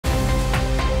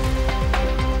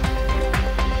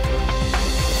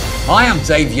Hi, I'm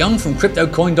Dave Young from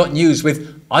CryptoCoin.News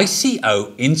with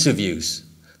ICO interviews.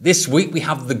 This week we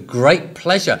have the great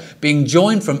pleasure being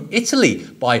joined from Italy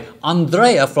by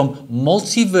Andrea from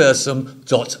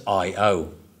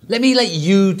Multiversum.io. Let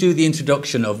you do the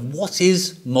introduction of what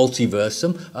is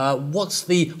Multiversum, what's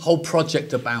the whole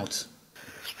project about?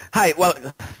 Hi, well,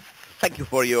 thank you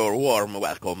for your warm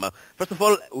welcome. First of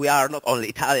all, we are not only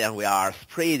Italian, we are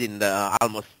spread in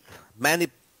almost many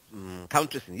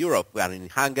countries in Europe. We are in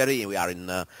Hungary, we are in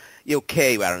UK,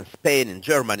 we are in Spain, in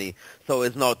Germany. So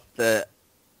it's not an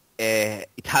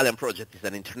Italian project, it's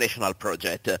an international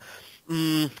project.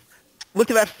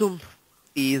 Multiversum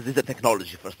is a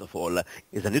technology, first of all.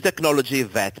 It's a new technology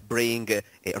that brings a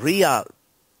real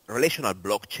relational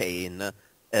blockchain,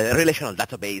 relational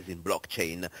database in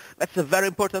blockchain. That's a very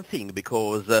important thing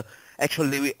because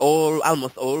actually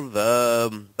almost all the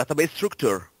database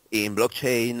structure in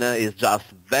blockchain is just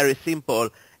very simple.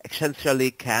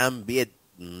 Essentially can be a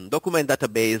document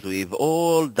database with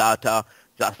all data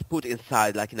just put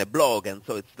inside like in a blog, and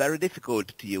so it's very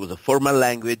difficult to use a formal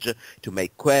language to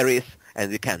make queries,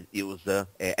 and we can use a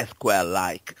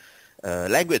SQL-like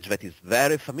language that is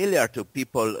very familiar to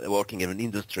people working in an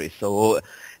industry. So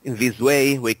in this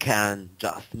way, we can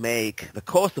just make the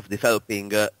cost of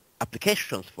developing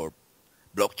applications for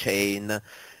blockchain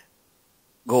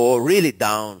go really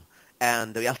down.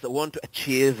 And we also want to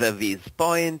achieve this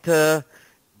point,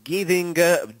 giving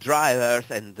drivers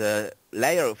and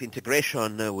layer of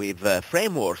integration with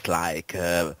frameworks like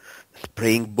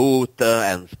Spring Boot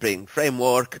and Spring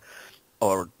Framework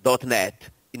or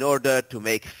 .NET in order to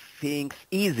make things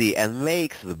easy and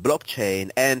makes the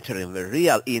blockchain enter in the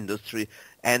real industry,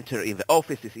 enter in the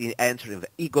offices, enter in the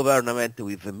e-government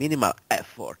with minimal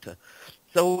effort.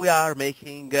 So we are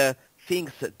making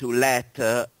things to let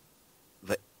the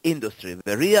industry,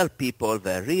 the real people,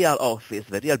 the real office,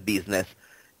 the real business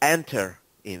enter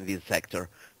in this sector.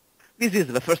 This is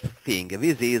the first thing.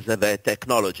 This is the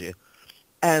technology.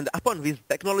 And upon this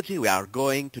technology, we are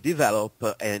going to develop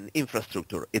an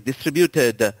infrastructure, a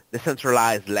distributed,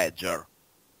 decentralized ledger.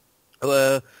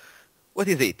 What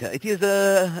is it? It is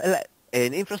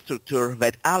an infrastructure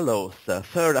that allows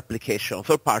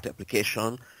third-party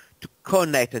application to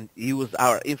connect and use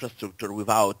our infrastructure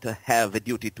without have the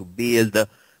duty to build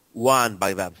one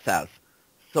by themselves.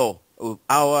 So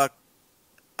I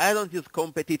don't use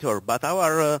competitor, but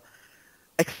our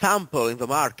example in the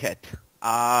market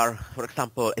are, for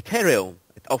example, Ethereum.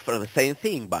 It offers the same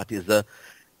thing, but is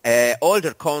an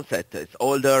older concept. It's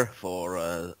older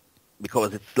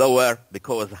because it's slower,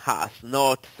 because it has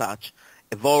not such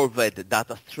evolved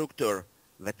data structure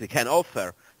that we can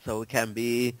offer. So we can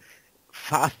be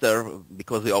faster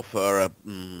because we offer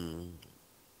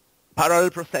parallel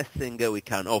processing, we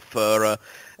can offer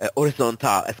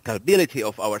horizontal scalability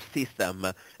of our system,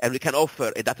 and we can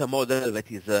offer a data model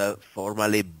that is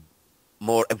formally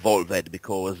more evolved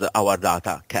because our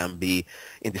data can be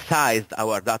indexed,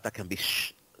 our data can be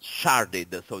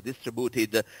sharded, so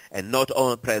distributed and not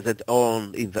only present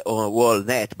on the whole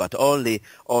net, but only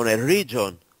on a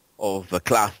region of a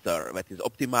cluster that is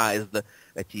optimized,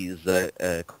 that is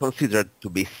considered to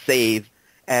be safe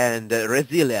and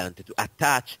resilient, to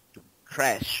attach, to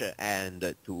crash,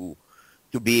 and to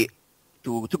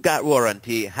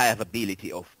guarantee high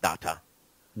availability of data.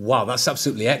 Wow, that's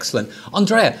absolutely excellent.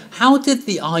 Andrea, how did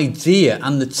the idea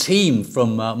and the team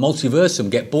from Multiversum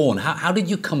get born? How did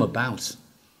you come about?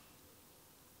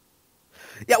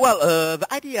 Yeah, well, the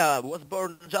idea was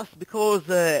born just because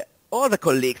all the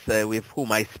colleagues with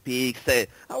whom I speak say,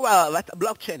 oh, well, that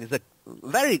blockchain is a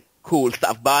very cool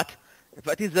stuff, but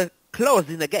is closed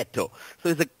in a ghetto. So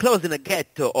it's closed in a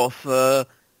ghetto of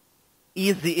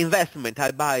easy investment.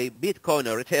 I buy Bitcoin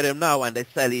or Ethereum now and I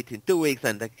sell it in 2 weeks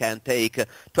and I can take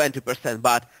 20%,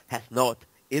 but has not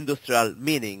industrial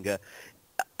meaning.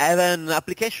 Even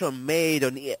application made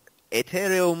on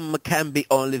Ethereum can be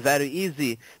only very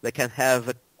easy. They can have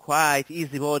a quite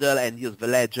easy model and use the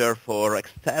ledger for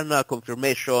external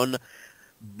confirmation,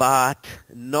 but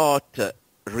not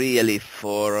really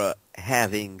for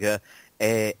having a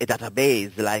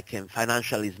database like in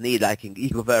financial is need, like in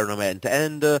e-government.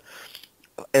 And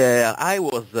I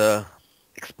was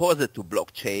exposed to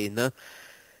blockchain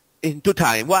in 2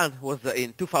 times. One was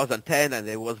in 2010, and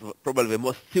I was probably the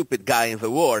most stupid guy in the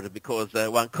world because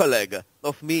one colleague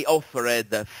of me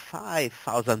offered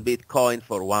 5,000 Bitcoin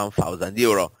for 1,000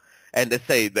 euro. And they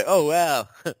said, oh, well,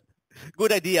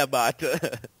 good idea, but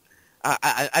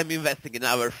I'm investing in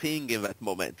our thing in that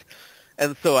moment.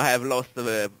 And so I have lost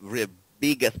the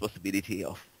biggest possibility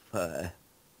of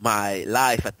my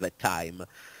life at that time.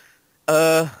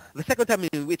 The second time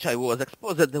in which I was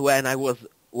exposed when I was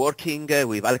working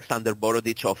with Alexander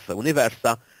Borodich of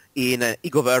Universa in an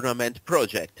e-government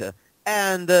project,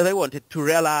 and they wanted to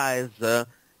realize an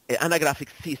anagraphic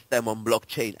system on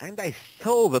blockchain. And I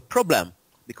saw the problem,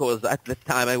 because at the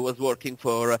time I was working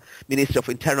for Ministry of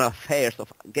Internal Affairs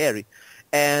of Hungary,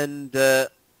 and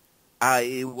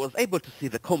I was able to see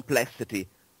the complexity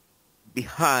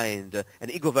behind an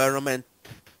e-government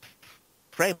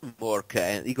framework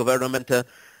and e-government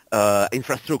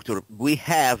infrastructure. We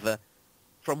have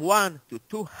from 1 to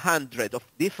 200 of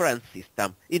different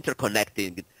systems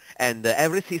interconnecting, and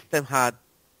every system has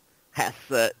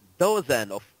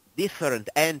dozens of different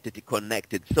entities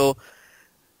connected. So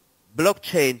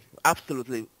blockchain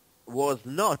absolutely was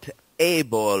not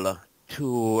able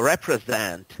to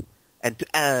represent and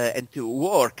to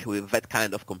work with that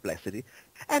kind of complexity.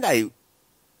 And I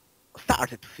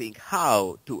started to think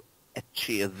how to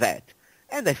achieve that.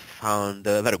 And I found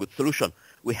a very good solution.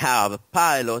 We have a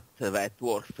pilot that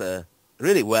works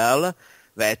really well,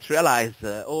 that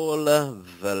realizes all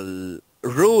the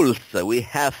rules we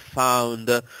have found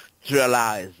to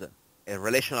realize a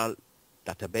relational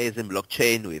database in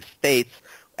blockchain with states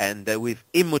and with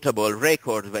immutable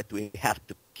records that we have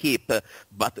to keep,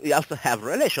 but we also have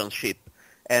relationship,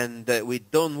 and we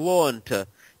don't want to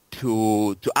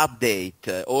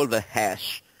update all the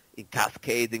hash in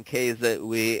cascade in case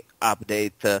we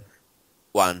update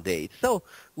one date. So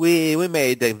we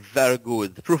made a very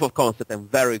good proof of concept and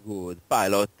very good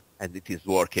pilot, and it is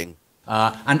working.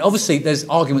 And obviously there's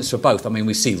arguments for both. I mean,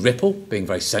 we see Ripple being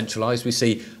very centralized. We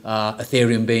see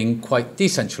Ethereum being quite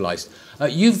decentralized.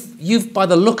 You've, by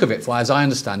the look of it, as I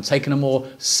understand, taken a more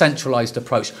centralized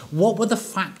approach. What were the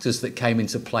factors that came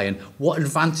into play, and what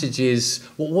advantages,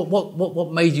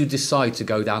 what made you decide to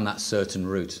go down that certain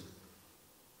route?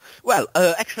 Well,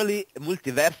 actually,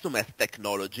 Multiversum as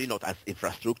technology, not as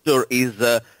infrastructure, is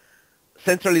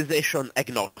centralization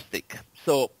agnostic.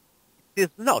 So it is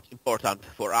not important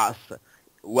for us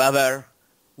whether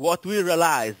what we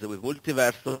realize with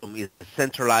Multiversum is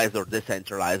centralized or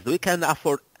decentralized. We can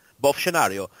afford both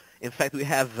scenarios. In fact, we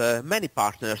have many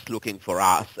partners looking for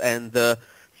us, and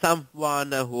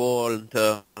someone who wants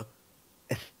a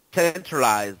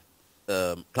centralized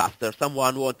cluster,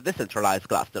 someone wants a decentralized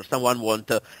cluster, someone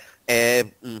wants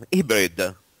a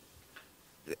hybrid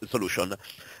solution.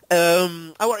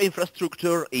 Our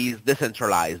infrastructure is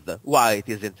decentralized. Why it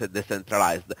isn't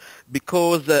decentralized?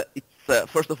 Because it's,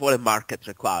 first of all, a market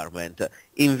requirement.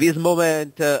 In this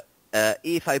moment,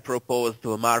 if I propose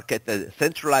to a market a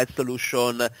centralized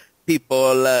solution,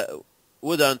 people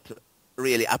wouldn't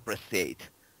really appreciate,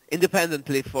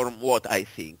 independently from what I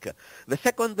think. The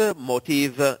second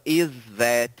motive is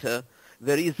that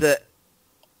there is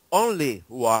only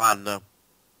one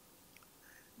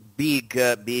big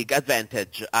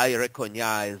advantage I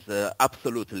recognize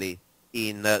absolutely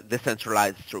in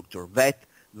decentralized structure, that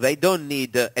they don't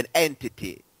need an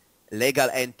entity, legal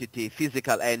entity,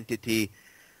 physical entity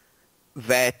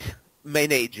that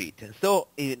manage it. So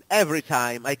in every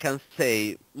time I can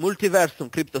say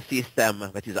Multiversum crypto system,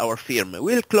 that is our firm,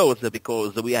 will close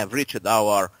because we have reached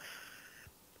our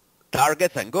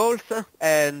targets and goals,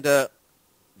 and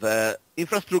the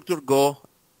infrastructure go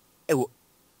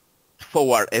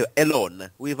forward alone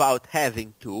without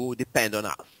having to depend on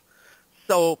us.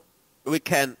 So we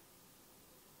can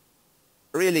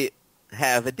really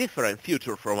have a different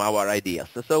future from our ideas.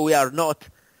 So we are not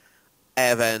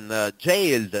even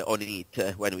jailed on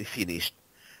it when we finished.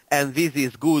 And this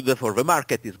is good for the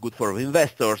market, it's good for the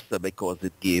investors, because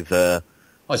it gives...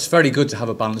 It's very good to have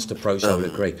a balanced approach, I would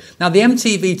agree. Now, the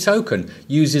MTV token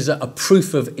uses a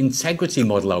proof of integrity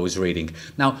model, I was reading.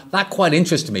 Now, that quite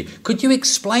interested me. Could you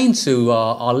explain to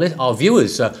our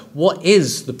viewers what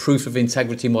is the proof of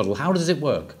integrity model? How does it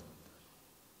work?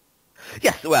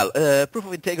 Yes, well, proof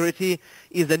of integrity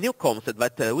is a new concept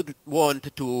that would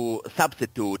want to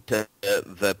substitute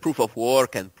the proof of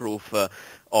work and proof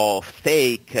of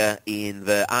stake in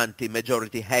the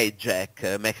anti-majority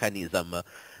hijack mechanism.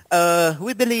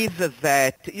 We believe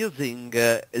that using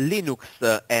Linux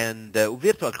and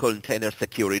virtual container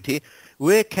security,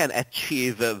 we can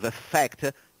achieve the fact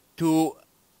to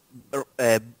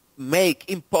make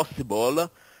impossible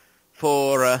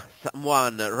for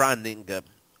someone running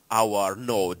our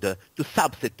node to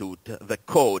substitute the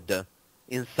code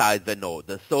inside the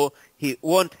node. So he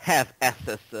won't have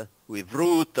access with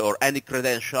root or any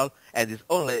credential, and is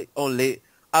only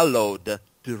allowed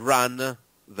to run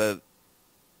the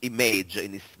image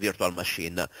in his virtual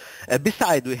machine.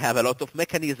 Besides, we have a lot of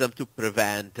mechanisms to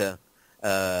prevent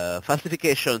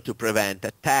falsification, to prevent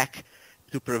attack,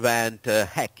 to prevent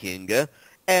hacking,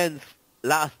 and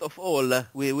last of all,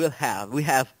 we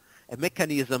have a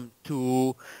mechanism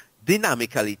to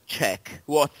dynamically check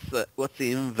what's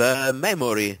in the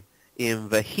memory, in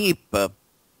the heap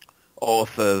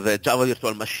of the Java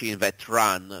virtual machine that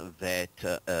run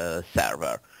that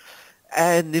server.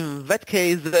 And in that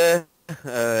case,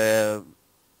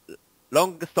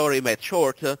 long story made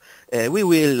short, we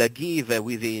will give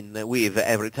with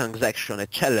every transaction a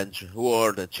challenge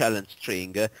word, a challenge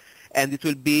string, and it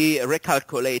will be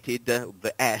recalculated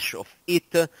the hash of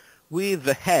it with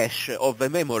the hash of the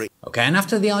memory. Okay, and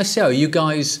after the ICO, are you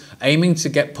guys aiming to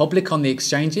get public on the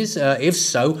exchanges? If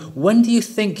so, when do you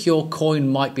think your coin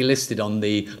might be listed on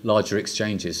the larger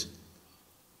exchanges?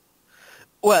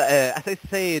 Well, as I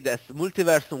said, as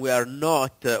Multiversum, we are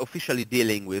not officially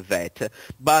dealing with that,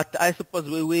 but I suppose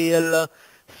we will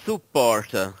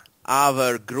support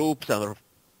other groups of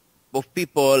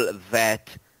people that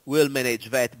will manage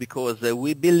that, because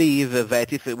we believe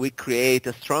that if we create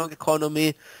a strong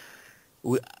economy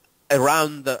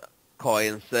around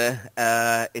coins,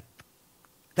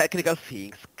 technical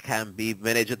things can be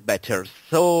managed better.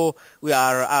 So we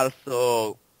are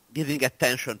also giving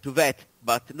attention to that,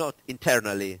 but not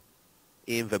internally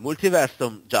in the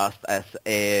Multiversum, just as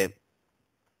a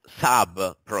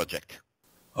sub-project.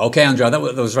 Okay, Andrea, that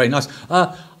was very nice.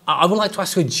 I would like to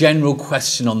ask you a general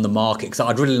question on the market, because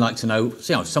I'd really like to know,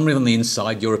 somebody on the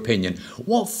inside, your opinion.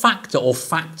 What factor or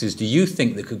factors do you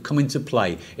think that could come into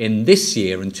play in this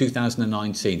year, in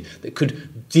 2019, that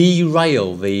could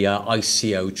derail the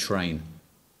ICO train?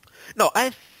 No,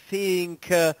 I think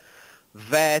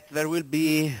that there will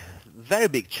be very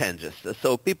big changes.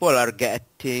 So people are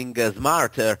getting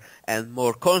smarter and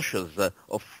more conscious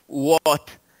of what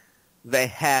they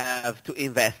have to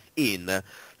invest in.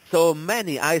 So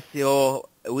many ICO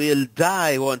will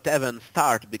die, won't even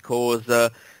start, because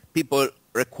people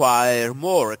require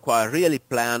more, require really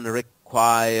plan,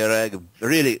 require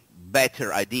really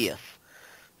better ideas.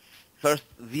 First,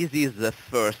 this is the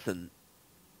first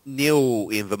new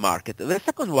in the market. The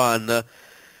second one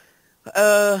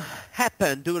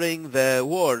happened during the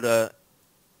World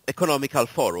Economical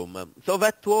Forum. So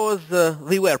that was,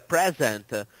 we were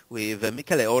present with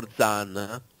Michele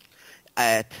Orzan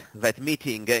at that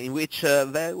meeting in which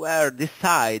they were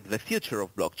decide the future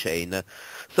of blockchain.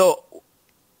 So,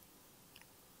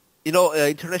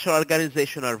 international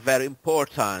organizations are very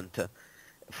important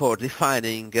for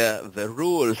defining the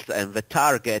rules and the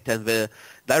target and the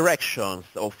directions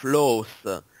of laws,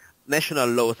 national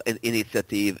laws and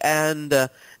initiative. And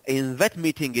in that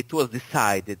meeting it was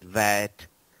decided that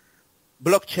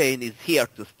blockchain is here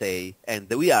to stay, and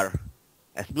we are,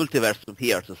 as Multiversum,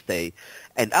 here to stay.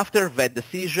 And after that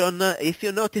decision, if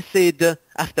you notice it,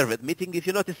 after that meeting, if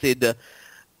you notice it,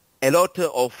 a lot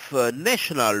of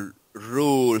national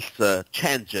rules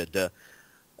changed.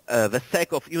 The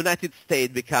sake of United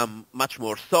States become much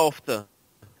more soft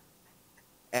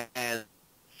and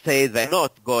say they're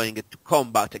not going to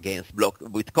combat against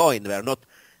Bitcoin. They're not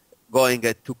going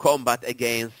to combat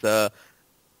against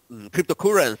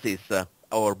cryptocurrencies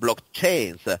or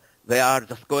blockchains. They are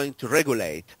just going to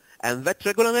regulate. And that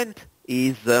regulation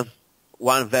is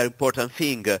one very important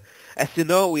thing. As you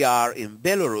know, we are in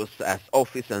Belarus as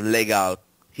office and legal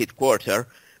headquarters,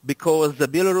 because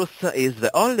Belarus is the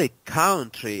only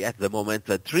country at the moment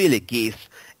that really gives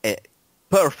a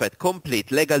perfect,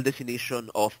 complete legal definition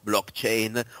of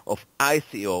blockchain, of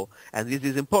ICO. And this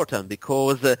is important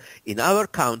because in our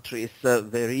countries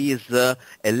there is a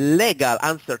legal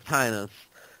uncertainty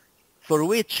for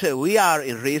which we are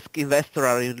in risk, investors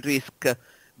are in risk,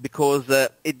 because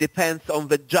it depends on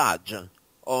the judge,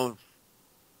 on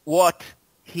what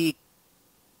he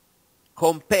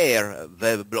compare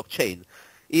the blockchain.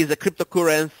 Is a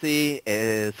cryptocurrency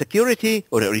a security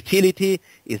or a utility?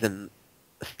 Is a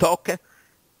stock?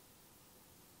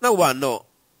 No one knows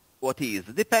what is.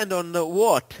 Depend on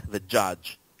what the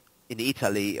judge in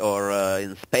Italy or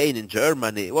in Spain, in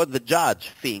Germany, what the judge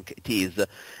think it is.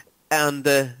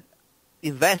 And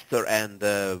investor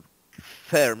and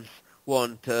firms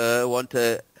want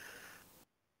a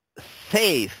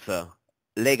safe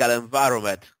legal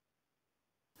environment.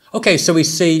 Okay, so we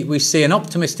see an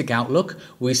optimistic outlook.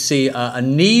 We see a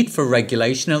need for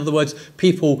regulation. In other words,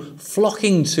 people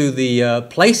flocking to the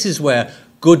places where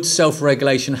good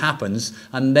self-regulation happens,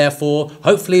 and therefore,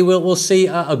 hopefully, we'll see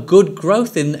a good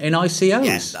growth in ICOs.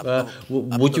 Yes,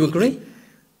 would you agree?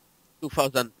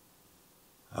 2000.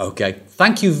 Okay,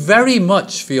 thank you very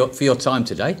much for your time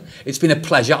today. It's been a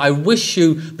pleasure. I wish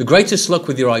you the greatest luck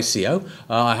with your ICO.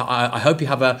 I hope you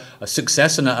have a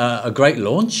success and a great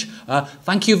launch.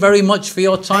 Thank you very much for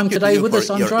your time today with us,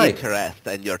 Andrea. Your interest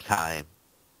and your time.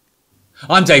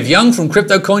 I'm Dave Young from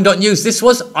CryptoCoin.News. This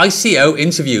was ICO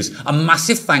Interviews. A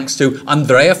massive thanks to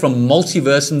Andrea from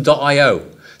Multiversum.io.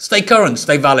 Stay current,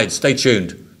 stay valid, stay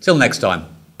tuned. Till next time.